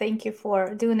it. And thank you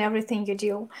for doing everything you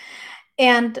do.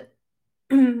 And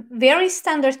very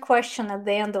standard question at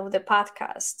the end of the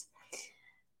podcast.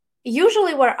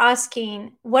 Usually, we're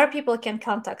asking where people can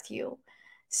contact you.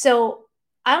 So,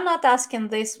 I'm not asking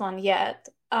this one yet.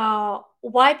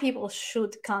 Why people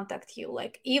should contact you?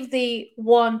 Like, if they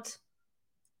want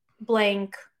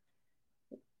blank,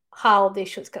 how they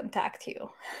should contact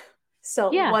you.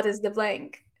 So, Yeah. what is the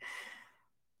blank?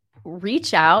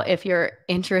 Reach out if you're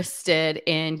interested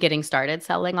in getting started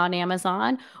selling on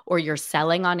Amazon or you're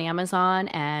selling on Amazon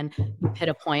and you hit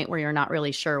a point where you're not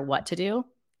really sure what to do.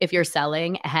 If you're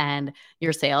selling and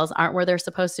your sales aren't where they're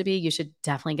supposed to be, you should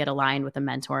definitely get aligned with a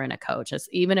mentor and a coach.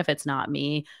 Even if it's not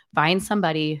me, find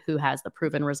somebody who has the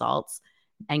proven results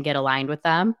and get aligned with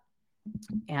them.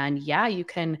 And yeah, you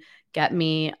can get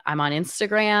me. I'm on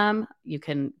Instagram. You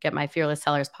can get my Fearless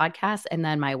Sellers podcast. And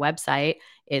then my website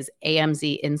is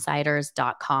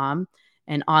amzinsiders.com.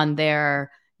 And on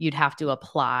there, you'd have to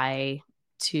apply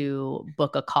to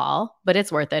book a call, but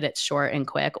it's worth it. It's short and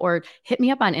quick. Or hit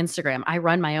me up on Instagram. I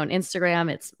run my own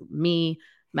Instagram. It's me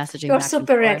messaging You're back and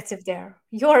super forth. active there.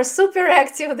 You're super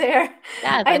active there.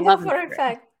 Yes, I I know love for a Instagram.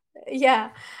 fact. Yeah.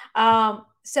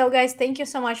 So, guys, thank you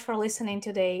so much for listening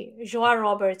today. Joie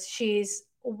Roberts, she's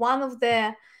one of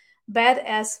the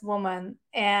badass women.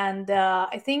 And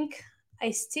I think I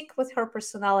stick with her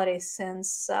personality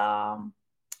since I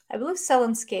believe Sell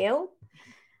and Scale.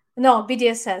 No,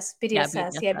 BDSS, Yeah,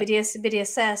 BDSS, yeah, BDSS.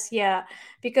 BDSS, yeah,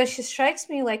 because she strikes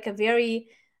me like a very,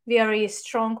 very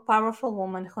strong, powerful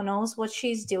woman who knows what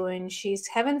she's doing. She's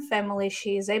having family,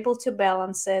 she is able to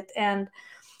balance it, and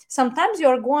sometimes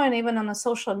you're going even on a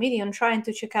social media and trying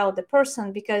to check out the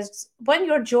person because when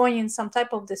you're joining some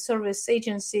type of the service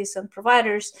agencies and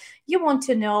providers, you want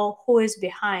to know who is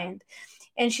behind.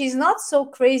 And she's not so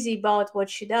crazy about what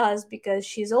she does because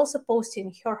she's also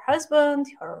posting her husband,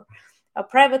 her a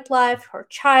private life, her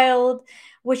child,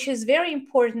 which is very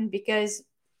important because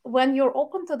when you're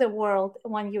open to the world,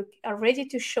 when you are ready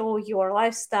to show your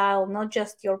lifestyle, not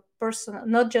just your personal,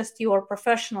 not just your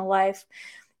professional life,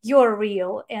 you're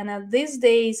real. And these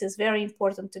days it's very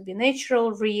important to be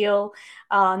natural, real,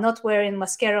 not wearing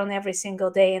mascara on every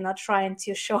single day and not trying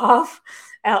to show off.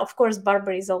 Of course,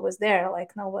 Barbara is always there,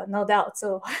 like no doubt,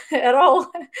 so at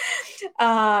all.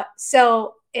 I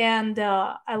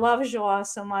love Joa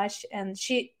so much, and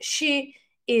she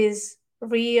is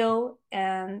real,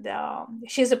 and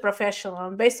she's a professional.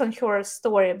 And based on her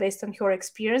story, based on her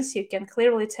experience, you can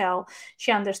clearly tell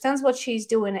she understands what she's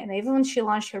doing. And even when she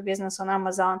launched her business on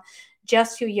Amazon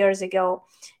just a few years ago,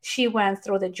 she went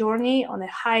through the journey on a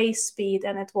high speed,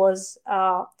 and it was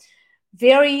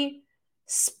very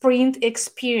sprint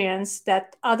experience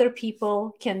that other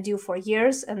people can do for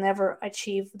years and never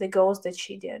achieve the goals that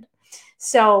she did.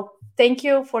 So thank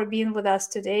you for being with us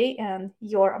today, and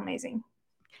you're amazing.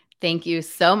 Thank you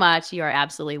so much. You are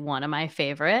absolutely one of my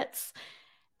favorites.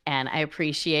 and I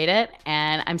appreciate it.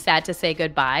 And I'm sad to say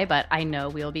goodbye, but I know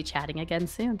we'll be chatting again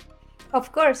soon.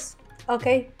 Of course.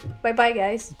 Okay. Bye bye,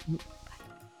 guys.